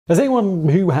As anyone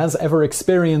who has ever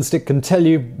experienced it can tell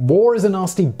you, war is a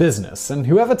nasty business, and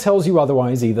whoever tells you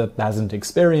otherwise either hasn't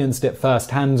experienced it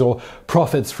firsthand or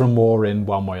profits from war in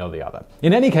one way or the other.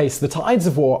 In any case, the tides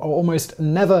of war are almost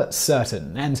never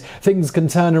certain, and things can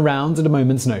turn around at a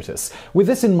moment's notice. With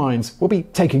this in mind, we'll be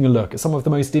taking a look at some of the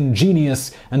most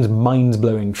ingenious and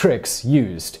mind-blowing tricks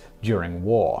used during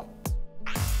war.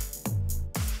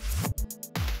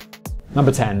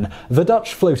 Number 10. The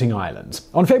Dutch Floating Island.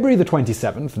 On February the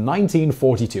 27th,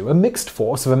 1942, a mixed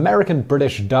force of American,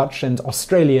 British, Dutch, and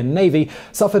Australian Navy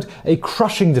suffered a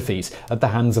crushing defeat at the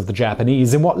hands of the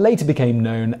Japanese in what later became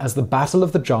known as the Battle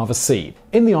of the Java Sea.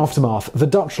 In the aftermath, the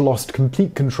Dutch lost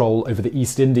complete control over the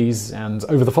East Indies, and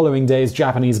over the following days,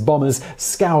 Japanese bombers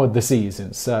scoured the seas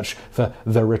in search for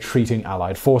the retreating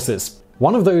Allied forces.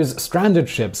 One of those stranded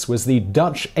ships was the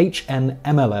Dutch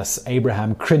HMS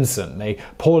Abraham Crimson, a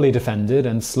poorly defended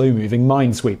and slow-moving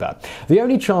minesweeper. The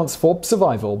only chance for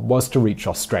survival was to reach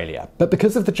Australia, but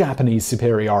because of the Japanese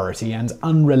superiority and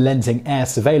unrelenting air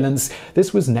surveillance,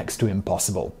 this was next to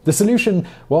impossible. The solution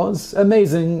was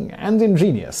amazing and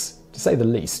ingenious, to say the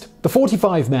least. The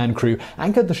 45-man crew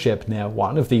anchored the ship near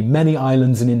one of the many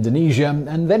islands in Indonesia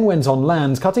and then went on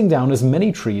land, cutting down as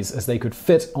many trees as they could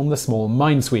fit on the small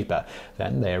minesweeper.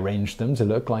 Then they arranged them to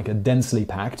look like a densely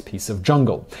packed piece of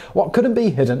jungle. What couldn't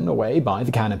be hidden away by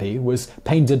the canopy was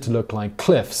painted to look like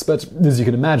cliffs, but as you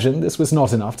can imagine, this was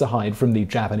not enough to hide from the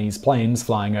Japanese planes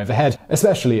flying overhead,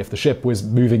 especially if the ship was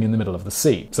moving in the middle of the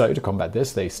sea. So to combat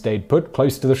this, they stayed put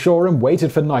close to the shore and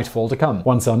waited for nightfall to come.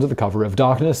 Once under the cover of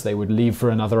darkness, they would leave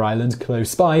for another island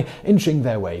close by, inching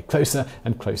their way closer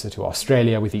and closer to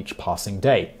Australia with each passing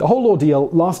day. The whole ordeal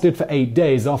lasted for 8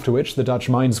 days, after which the Dutch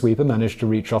minesweeper managed to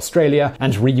reach Australia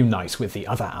and reunite with the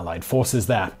other Allied forces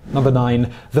there. Number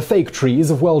 9. The Fake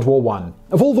Trees of WWI.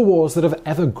 Of all the wars that have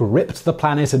ever gripped the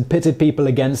planet and pitted people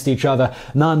against each other,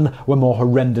 none were more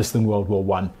horrendous than World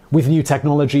War I. With new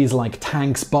technologies like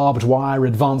tanks, barbed wire,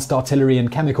 advanced artillery,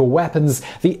 and chemical weapons,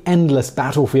 the endless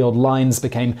battlefield lines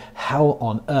became hell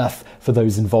on earth for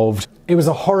those involved. It was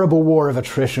a horrible war of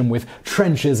attrition, with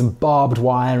trenches and barbed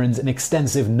wire and an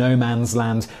extensive no-man's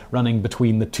land running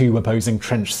between the two opposing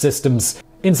trench systems.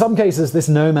 In some cases, this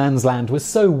no-man's land was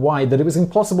so wide that it was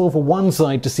impossible for one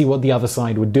side to see what the other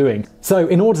side were doing. So,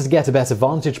 in order to get a better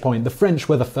vantage point, the French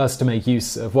were the first to make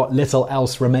use of what little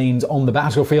else remained on the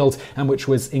battlefield, and which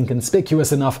was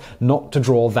inconspicuous enough not to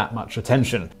draw that much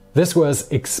attention. This was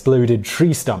exploded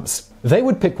tree stumps. They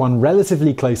would pick one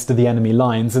relatively close to the enemy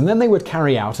lines, and then they would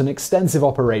carry out an extensive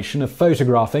operation of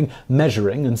photographing,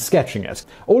 measuring, and sketching it.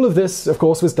 All of this, of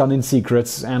course, was done in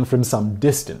secret and from some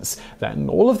distance. Then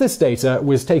all of this data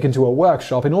was taken to a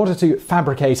workshop in order to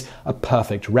fabricate a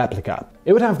perfect replica.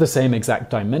 It would have the same exact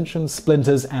dimensions,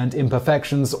 splinters, and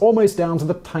imperfections, almost down to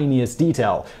the tiniest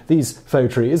detail. These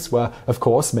faux trees were, of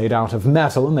course, made out of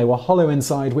metal, and they were hollow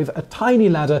inside with a tiny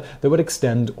ladder that would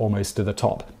extend almost to the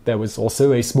top. There was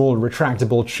also a small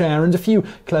retractable chair and a few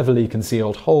cleverly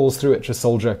concealed holes through which a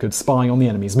soldier could spy on the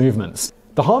enemy's movements.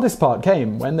 The hardest part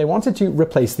came when they wanted to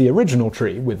replace the original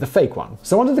tree with the fake one.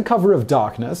 So under the cover of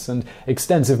darkness and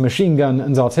extensive machine gun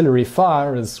and artillery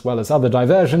fire, as well as other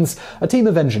diversions, a team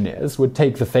of engineers would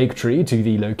take the fake tree to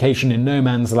the location in no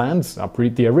man's land,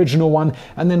 uproot the original one,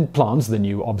 and then plant the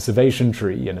new observation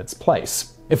tree in its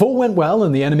place. If all went well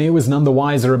and the enemy was none the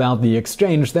wiser about the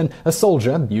exchange, then a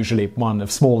soldier, usually one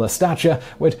of smaller stature,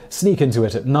 would sneak into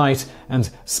it at night and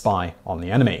spy on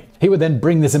the enemy. He would then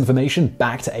bring this information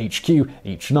back to HQ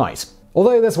each night.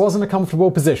 Although this wasn't a comfortable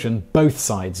position, both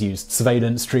sides used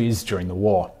surveillance trees during the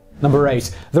war. Number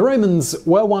 8. The Romans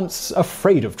were once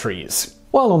afraid of trees.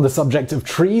 While on the subject of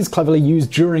trees cleverly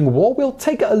used during war, we'll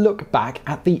take a look back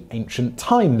at the ancient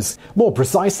times. More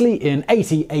precisely, in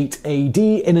 88 AD,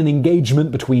 in an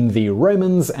engagement between the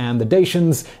Romans and the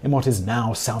Dacians in what is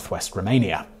now southwest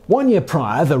Romania. 1 year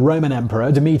prior, the Roman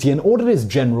Emperor Domitian ordered his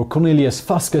general Cornelius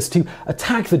Fuscus to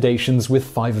attack the Dacians with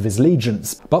 5 of his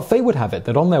legions. But fate would have it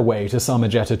that on their way to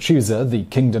Samogetachusa, the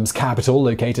kingdom's capital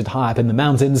located high up in the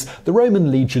mountains, the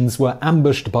Roman legions were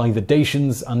ambushed by the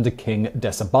Dacians under King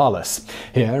Decebalus.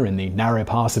 Here, in the narrow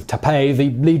pass of Tapae,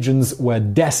 the legions were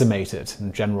decimated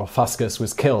and General Fuscus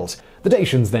was killed. The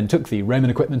Dacians then took the Roman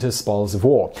equipment as spoils of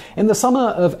war. In the summer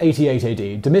of 88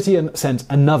 AD, Domitian sent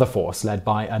another force led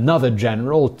by another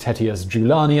general, Tetius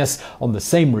Julianus, on the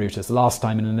same route as last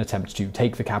time in an attempt to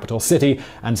take the capital city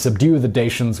and subdue the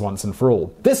Dacians once and for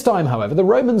all. This time, however, the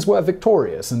Romans were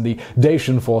victorious and the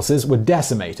Dacian forces were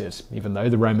decimated, even though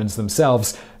the Romans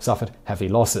themselves suffered heavy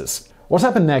losses. What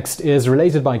happened next is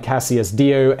related by Cassius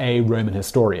Dio, a Roman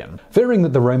historian. Fearing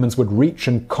that the Romans would reach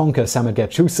and conquer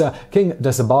Samogatusa, King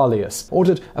Decebalus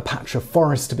ordered a patch of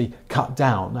forest to be cut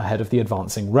down ahead of the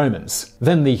advancing Romans.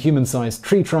 Then the human-sized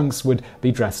tree trunks would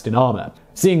be dressed in armor.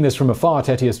 Seeing this from afar,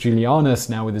 Tetius Julianus,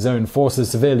 now with his own forces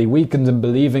severely weakened and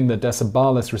believing that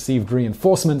Decebalus received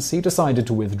reinforcements, he decided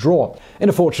to withdraw. In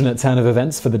a fortunate turn of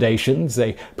events for the Dacians,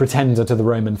 a pretender to the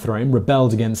Roman throne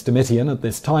rebelled against Domitian at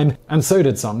this time, and so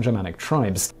did some Germanic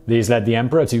tribes. These led the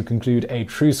emperor to conclude a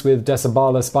truce with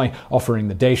Decebalus by offering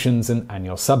the Dacians an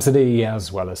annual subsidy,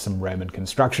 as well as some Roman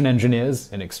construction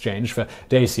engineers, in exchange for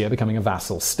Dacia becoming a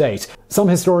vassal state. Some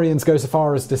historians go so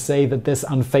far as to say that this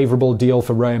unfavorable deal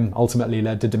for Rome ultimately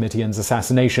led to Domitian's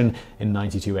assassination in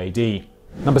 92 AD.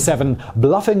 Number 7.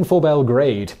 Bluffing for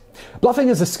Belgrade. Bluffing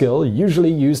is a skill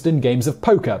usually used in games of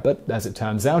poker, but as it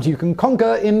turns out, you can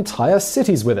conquer entire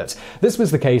cities with it. This was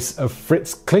the case of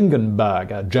Fritz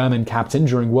Klingenberg, a German captain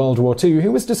during World War II,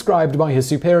 who was described by his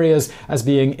superiors as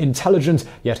being intelligent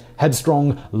yet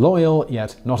headstrong, loyal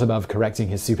yet not above correcting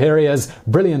his superiors,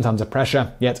 brilliant under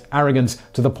pressure yet arrogant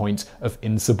to the point of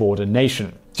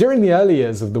insubordination. During the early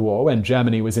years of the war, when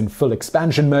Germany was in full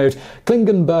expansion mode,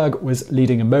 Klingenberg was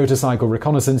leading a motorcycle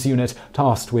reconnaissance unit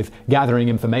tasked with gathering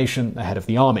information ahead of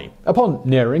the army. Upon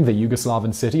nearing the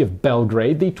Yugoslavian city of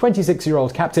Belgrade, the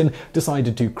 26-year-old captain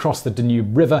decided to cross the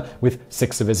Danube River with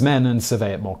 6 of his men and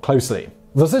survey it more closely.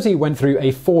 The city went through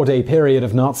a 4-day period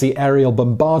of Nazi aerial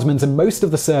bombardment, and most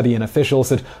of the Serbian officials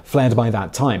had fled by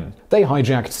that time. They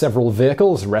hijacked several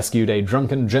vehicles, rescued a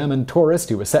drunken German tourist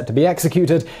who was set to be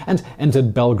executed, and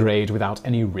entered Belgrade without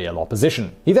any real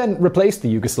opposition. He then replaced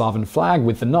the Yugoslavian flag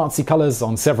with the Nazi colors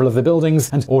on several of the buildings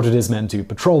and ordered his men to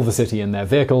patrol the city in their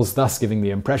vehicles, thus giving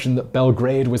the impression that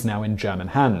Belgrade was now in German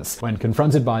hands. When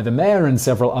confronted by the mayor and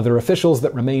several other officials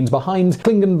that remained behind,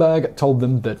 Klingenberg told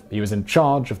them that he was in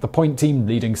charge of the point team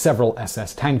leading several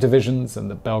SS tank divisions and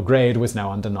that Belgrade was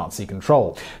now under Nazi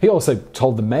control. He also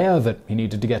told the mayor that he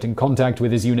needed to get in contact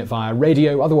with his unit via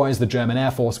radio, otherwise the German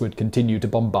Air Force would continue to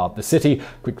bombard the city,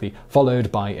 quickly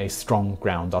followed by a strong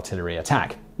ground artillery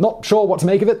attack. Not sure what to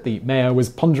make of it, the mayor was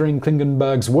pondering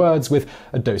Klingenberg's words with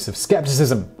a dose of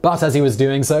skepticism. But as he was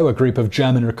doing so, a group of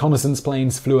German reconnaissance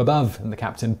planes flew above, and the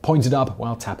captain pointed up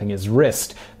while tapping his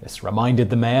wrist. This reminded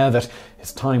the mayor that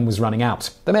his time was running out.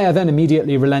 The mayor then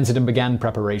immediately relented and began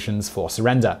preparations for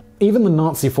surrender. Even the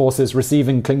Nazi forces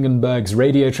receiving Klingenberg's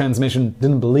radio transmission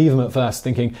didn't believe him at first,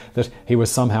 thinking that he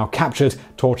was somehow captured,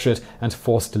 tortured, and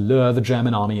forced to lure the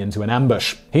German army into an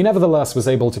ambush. He nevertheless was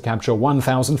able to capture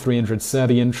 1,300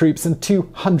 Serbian troops and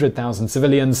 200,000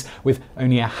 civilians, with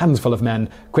only a handful of men,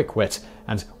 quick-wit,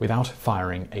 and without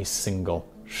firing a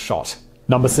single shot.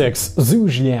 Number 6.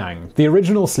 Zhuge Liang, the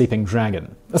original sleeping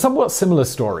dragon. A somewhat similar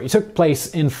story took place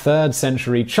in 3rd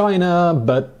century China,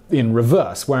 but in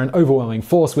reverse, where an overwhelming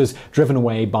force was driven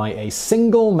away by a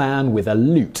single man with a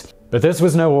lute. But this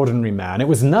was no ordinary man. It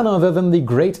was none other than the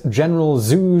great General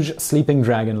Zhuge sleeping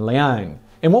dragon Liang.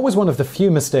 In what was one of the few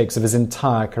mistakes of his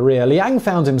entire career, Liang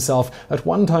found himself at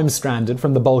one time stranded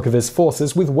from the bulk of his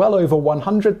forces with well over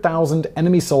 100,000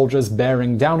 enemy soldiers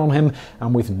bearing down on him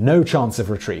and with no chance of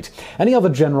retreat. Any other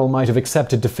general might have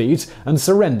accepted defeat and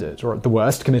surrendered, or at the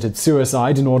worst committed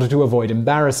suicide in order to avoid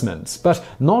embarrassment. But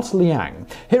not Liang.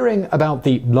 Hearing about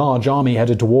the large army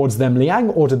headed towards them,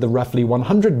 Liang ordered the roughly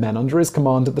 100 men under his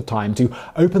command at the time to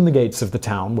open the gates of the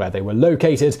town where they were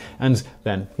located, and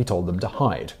then he told them to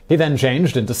hide. He then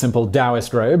changed into simple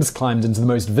Taoist robes, climbed into the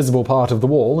most visible part of the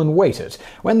wall, and waited.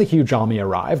 When the huge army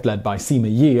arrived, led by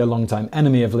Sima Yi, a longtime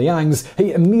enemy of Liang's,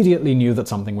 he immediately knew that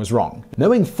something was wrong.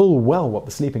 Knowing full well what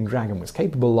the sleeping dragon was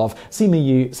capable of, Sima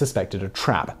Yi suspected a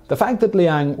trap. The fact that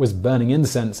Liang was burning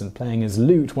incense and playing his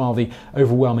lute while the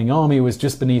overwhelming army was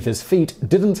just beneath his feet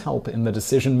didn't help in the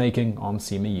decision-making on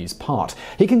Sima Yi's part.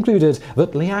 He concluded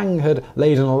that Liang had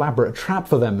laid an elaborate trap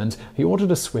for them, and he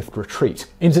ordered a swift retreat.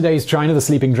 In today's China, the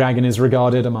sleeping dragon is regarded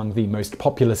among the most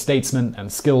popular statesmen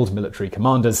and skilled military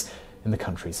commanders in the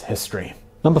country's history.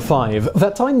 Number 5.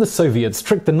 That time the Soviets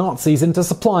tricked the Nazis into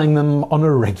supplying them on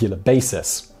a regular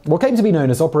basis. What came to be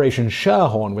known as Operation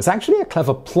Scherhorn was actually a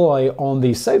clever ploy on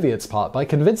the Soviets' part by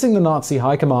convincing the Nazi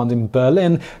high command in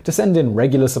Berlin to send in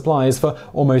regular supplies for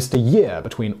almost a year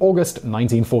between August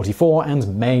 1944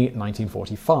 and May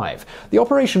 1945. The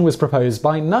operation was proposed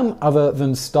by none other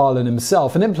than Stalin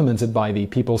himself and implemented by the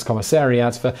People's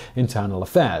Commissariat for Internal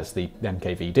Affairs, the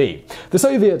NKVD. The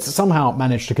Soviets somehow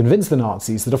managed to convince the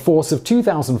Nazis that a force of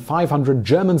 2,500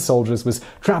 German soldiers was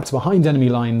trapped behind enemy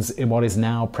lines in what is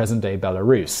now present-day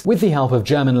Belarus. close. With the help of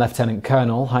German Lieutenant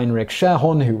Colonel Heinrich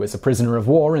Scherhorn, who was a prisoner of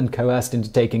war and coerced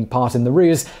into taking part in the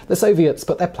ruse, the Soviets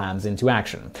put their plans into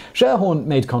action. Scherhorn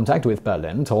made contact with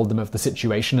Berlin, told them of the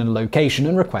situation and location,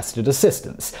 and requested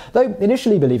assistance. Though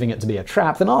initially believing it to be a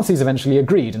trap, the Nazis eventually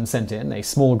agreed and sent in a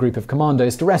small group of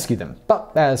commandos to rescue them.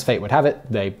 But as fate would have it,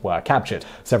 they were captured.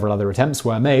 Several other attempts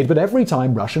were made, but every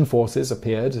time Russian forces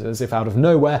appeared as if out of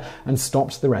nowhere and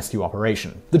stopped the rescue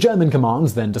operation. The German command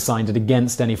then decided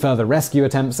against any further rescue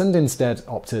attempts and instead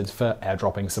opted for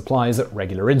airdropping supplies at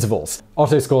regular intervals.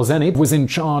 Otto Skorzeny was in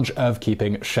charge of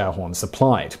keeping Scherhorn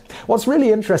supplied. What's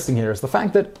really interesting here is the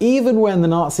fact that even when the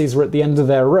Nazis were at the end of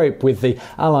their rope with the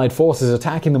Allied forces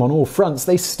attacking them on all fronts,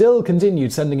 they still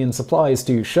continued sending in supplies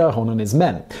to Scherhorn and his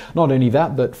men. Not only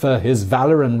that, but for his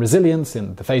valor and resilience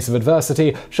in the face of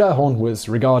adversity, Scherhorn was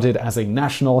regarded as a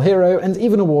national hero and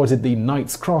even awarded the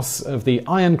Knight's Cross of the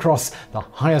Iron Cross, the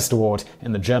highest award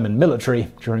in the German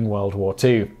military during World War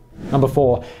II. Number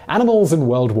 4. Animals in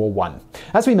World War I.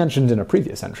 As we mentioned in a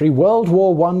previous entry, World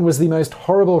War I was the most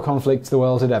horrible conflict the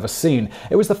world had ever seen.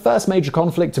 It was the first major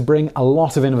conflict to bring a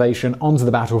lot of innovation onto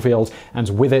the battlefield, and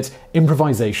with it,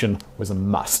 improvisation was a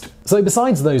must. So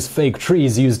besides those fake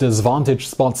trees used as vantage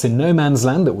spots in no man's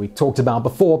land that we talked about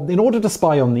before, in order to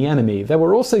spy on the enemy, there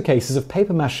were also cases of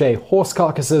papier-mâché horse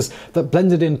carcasses that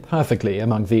blended in perfectly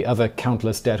among the other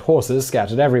countless dead horses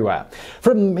scattered everywhere.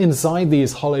 From inside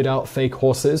these hollowed-out fake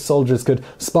horses, soldiers could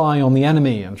spy on the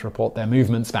enemy and report their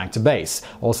movements back to base.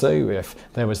 Also, if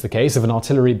there was the case of an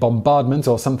artillery bombardment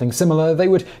or something similar, they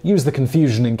would use the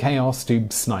confusion and chaos to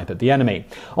snipe at the enemy.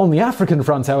 On the African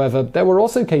front, however, there were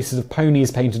also cases of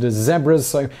ponies painted as zebras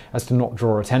so as to not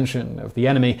draw attention of the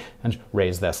enemy and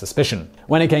raise their suspicion.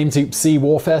 When it came to sea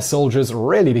warfare, soldiers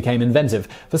really became inventive.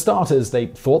 For starters, they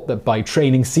thought that by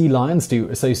training sea lions to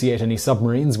associate any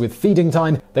submarines with feeding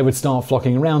time, they would start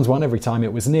flocking around one every time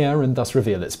it was near and thus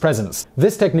reveal its presence.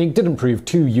 This technique didn't prove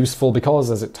too useful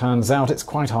because, as it turns out, it's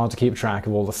quite hard to keep track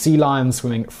of all the sea lions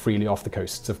swimming freely off the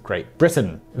coasts of Great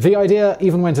Britain. The idea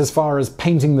even went as far as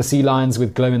painting the sea lions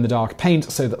with glow-in-the-dark paint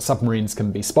so that submarines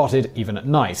can be spotted even at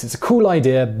night. It's a cool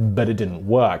idea, but it didn't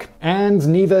work. And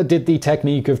neither did the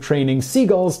technique of training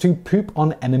seagulls to poop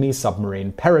on enemy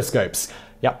submarine periscopes.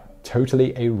 Yep,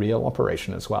 totally a real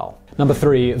operation as well. Number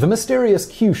 3. The Mysterious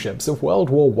Q-Ships of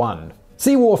World War I.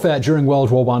 Sea warfare during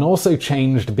World War I also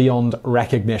changed beyond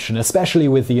recognition, especially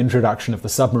with the introduction of the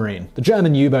submarine. The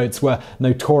German U-boats were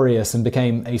notorious and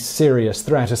became a serious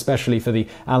threat, especially for the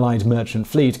Allied merchant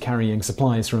fleet carrying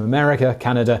supplies from America,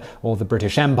 Canada, or the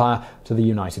British Empire to the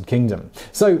United Kingdom.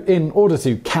 So, in order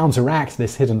to counteract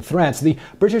this hidden threat, the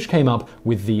British came up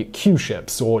with the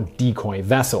Q-ships, or decoy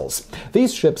vessels.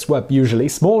 These ships were usually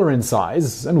smaller in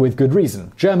size, and with good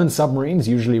reason. German submarines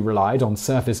usually relied on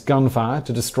surface gunfire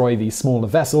to destroy the smaller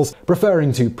vessels,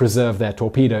 preferring to preserve their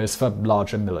torpedoes for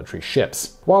larger military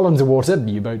ships. While underwater,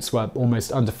 U-boats were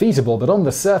almost undefeatable, but on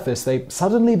the surface they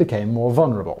suddenly became more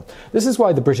vulnerable. This is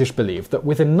why the British believed that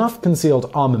with enough concealed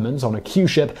armament on a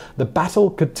Q-ship, the battle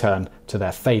could turn to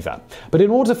their favor. But in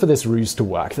order for this ruse to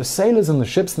work, the sailors and the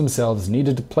ships themselves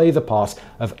needed to play the part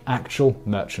of actual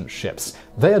merchant ships.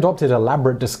 They adopted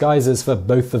elaborate disguises for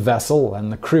both the vessel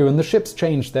and the crew, and the ships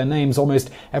changed their names almost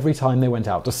every time they went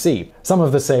out to sea. Some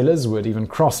of the sailors would even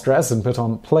cross-dress and put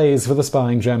on plays for the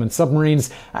spying German submarines,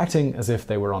 acting as if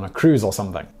they were on a cruise or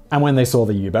something. And when they saw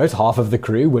the U-boat, half of the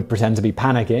crew would pretend to be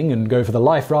panicking and go for the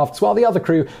life rafts, while the other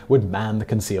crew would man the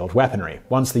concealed weaponry.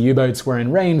 Once the U-boats were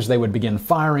in range, they would begin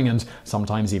firing and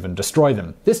sometimes even destroy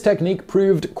them. This technique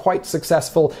proved quite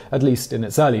successful, at least in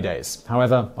its early days.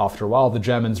 However, after a while, the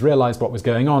Germans realized what was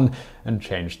going on and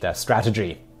changed their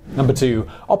strategy. Number 2.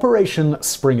 Operation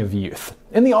Spring of Youth.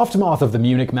 In the aftermath of the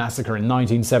Munich massacre in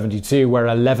 1972, where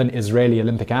 11 Israeli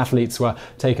Olympic athletes were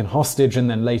taken hostage and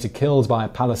then later killed by a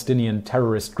Palestinian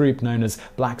terrorist group known as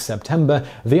Black September,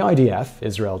 the IDF,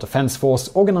 Israel Defense Force,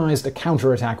 organized a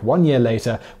counterattack 1 year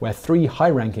later where 3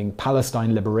 high-ranking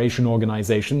Palestine Liberation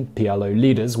Organization (PLO)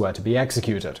 leaders were to be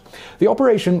executed. The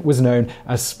operation was known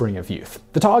as Spring of Youth.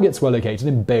 The targets were located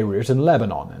in Beirut and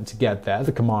Lebanon, and to get there,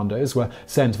 the commandos were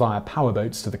sent via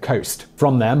powerboats to the coast.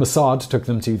 From there, Mossad took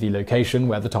them to the location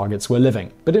where the targets were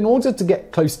living. But in order to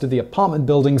get close to the apartment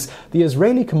buildings, the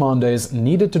Israeli commandos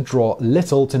needed to draw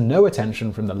little to no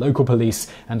attention from the local police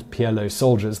and PLO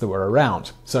soldiers that were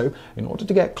around. So, in order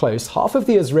to get close, half of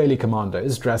the Israeli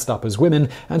commandos dressed up as women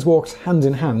and walked hand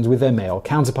in hand with their male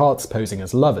counterparts, posing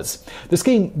as lovers. The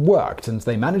scheme worked, and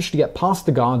they managed to get past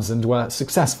the guards and were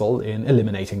successful in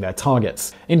eliminating their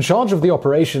targets. In charge of the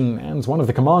operation, and one of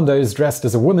the commandos dressed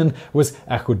as a woman, was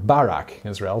Ehud Barak,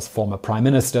 Israel's former prime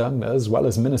minister, as well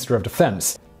as Minister of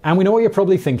Defense. And we know what you're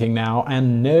probably thinking now,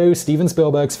 and no, Steven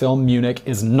Spielberg's film Munich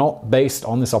is not based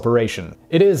on this operation.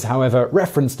 It is, however,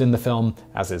 referenced in the film,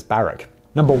 as is Barak.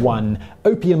 Number 1.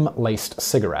 Opium-Laced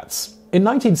Cigarettes. In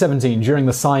 1917, during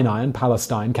the Sinai and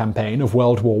Palestine campaign of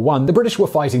World War I, the British were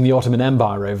fighting the Ottoman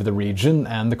Empire over the region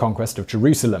and the conquest of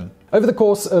Jerusalem. Over the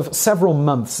course of several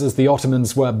months, as the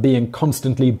Ottomans were being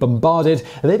constantly bombarded,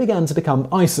 they began to become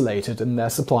isolated and their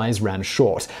supplies ran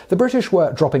short. The British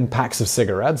were dropping packs of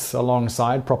cigarettes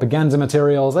alongside propaganda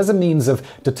materials as a means of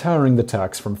deterring the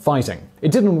Turks from fighting.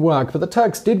 It didn't work, but the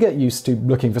Turks did get used to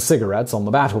looking for cigarettes on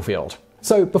the battlefield.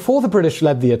 So, before the British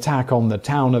led the attack on the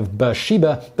town of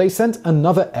Beersheba, they sent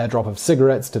another airdrop of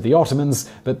cigarettes to the Ottomans,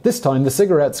 but this time the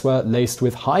cigarettes were laced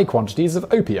with high quantities of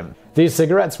opium. These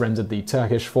cigarettes rendered the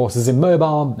Turkish forces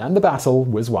immobile, and the battle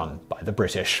was won by the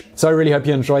British. So I really hope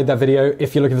you enjoyed that video.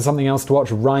 If you're looking for something else to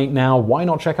watch right now, why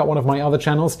not check out one of my other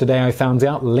channels? Today I found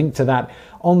out, link to that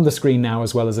on the screen now,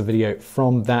 as well as a video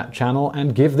from that channel.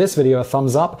 And give this video a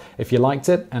thumbs up if you liked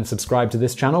it, and subscribe to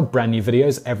this channel. Brand new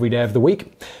videos every day of the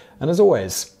week. And as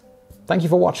always, thank you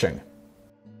for watching.